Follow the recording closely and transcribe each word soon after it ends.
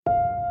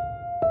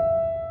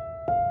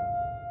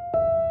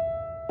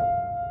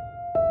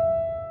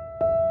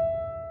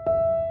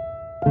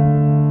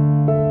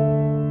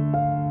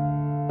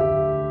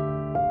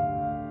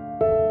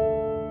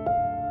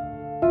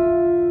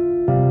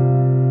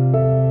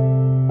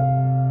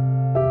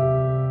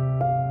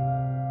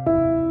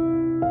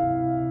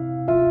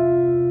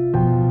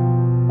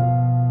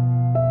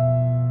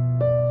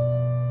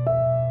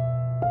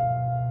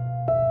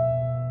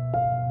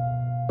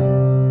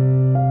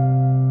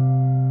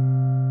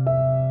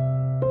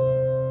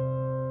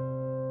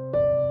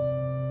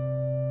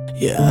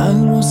یه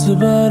الماس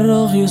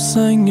براق، یه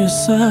سنگ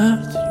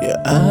سرد، یه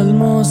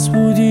الماس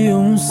بودی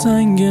اون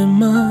سنگ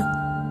من.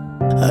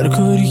 هر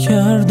کاری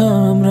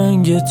کردم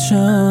رنگت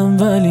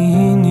چند، ولی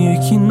این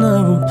یکی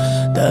نبود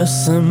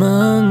دست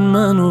من.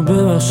 منو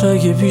ببخش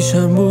اگه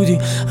پیشم بودی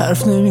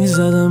حرف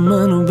نمیزدم،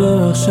 منو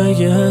ببخش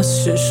اگه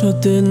از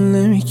چشات دل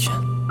نمیکن،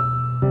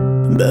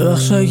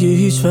 ببخش اگه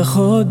هیچ وقت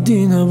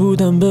عادی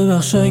نبودم،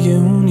 ببخش اگه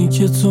اونی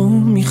که تو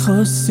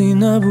میخواستی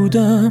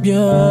نبودم. یه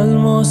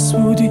الماس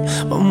بودی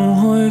با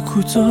موهای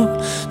کوتاه،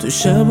 تو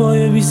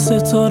شبای بی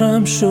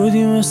ستارم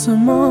شدی مثل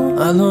ما.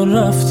 الان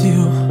رفتی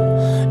و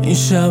این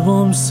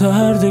شبام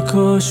سرد،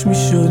 کاش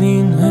میشد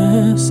این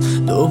حس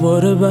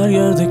دوباره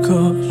برگرده.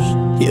 کاش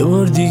یه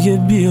بار دیگه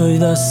بیای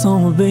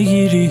دستامو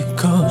بگیری،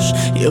 کاش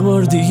یه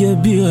بار دیگه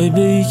بیای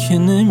بگی که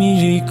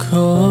نمیری.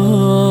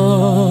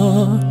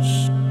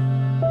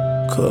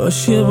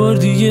 کاش یه بار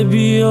دیگه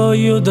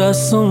بیای و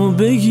دستامو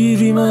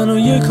بگیری، منو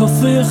یه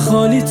کافه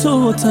خالی،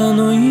 تو و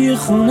تنهایی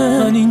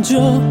خونه. من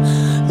اینجا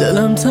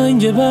دلم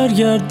تنگه،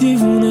 برگرد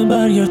دیوونه،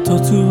 برگرد تا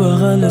تو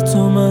بغل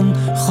تو من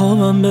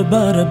خوابم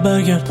ببره،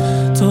 برگرد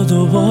تا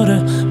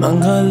دوباره من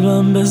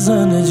قلبم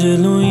بزنه.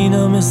 جلو این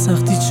همه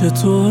سختی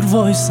چطور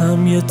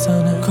وایسم یه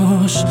تنه.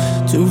 کاش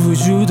تو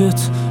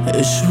وجودت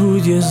عشق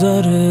بود یه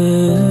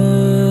ذره،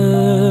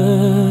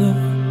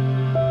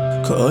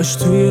 کاش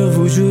توی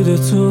وجود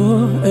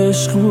تو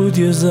عشق بود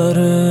یه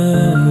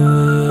ذره.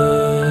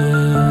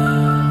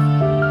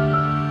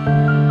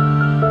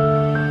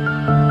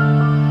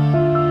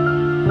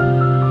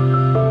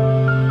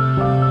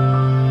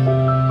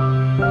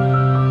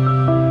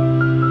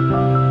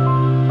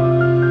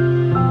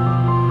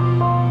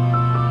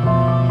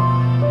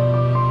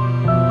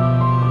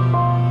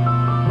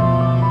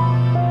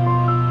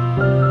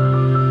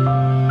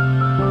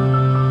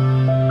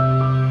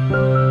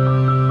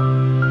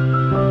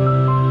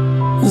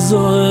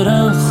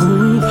 ظاهرا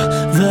خوب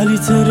ولی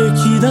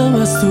ترکیدم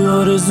از تو،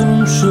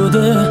 آرزوم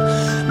شده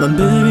من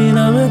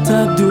ببینم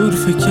تب دور.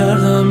 فکر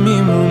کردم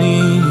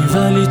میمونی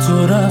ولی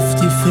تو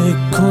رفتی،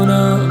 فکر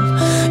کنم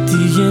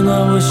دیگه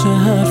نباشه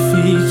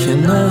حرفی که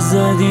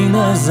نزدی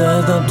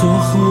نزدم. تو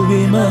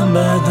خوبی من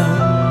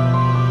بدم،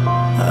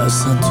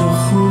 اصلا تو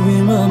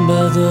خوبی من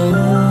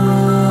بدم.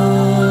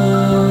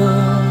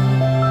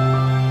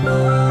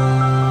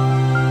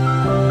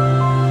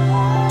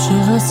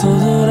 چقدر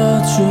ساده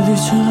رد شدی،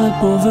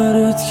 چقدر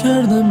باورت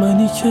کردم،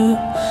 منی که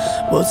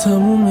با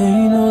تموم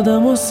این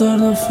آدم ها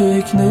سردم.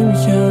 فکر نمی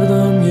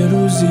کردم یه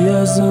روزی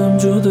ازم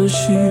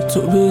جداشی،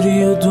 تو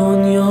بری و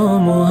دنیا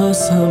ما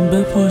هم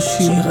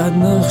بپاشی. چقدر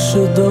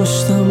نقشه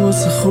داشتم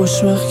واسه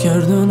خوشبخت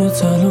کردن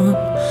الان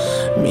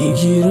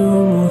میگیره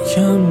و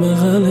محکم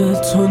بغل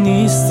تو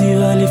نیستی،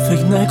 ولی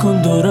فکر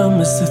نکن دارم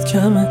مثلت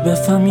کمه.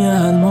 بفهم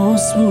یه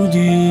الماس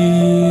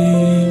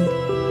بودی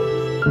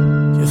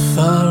که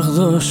فرق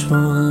داشت با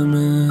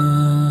همه.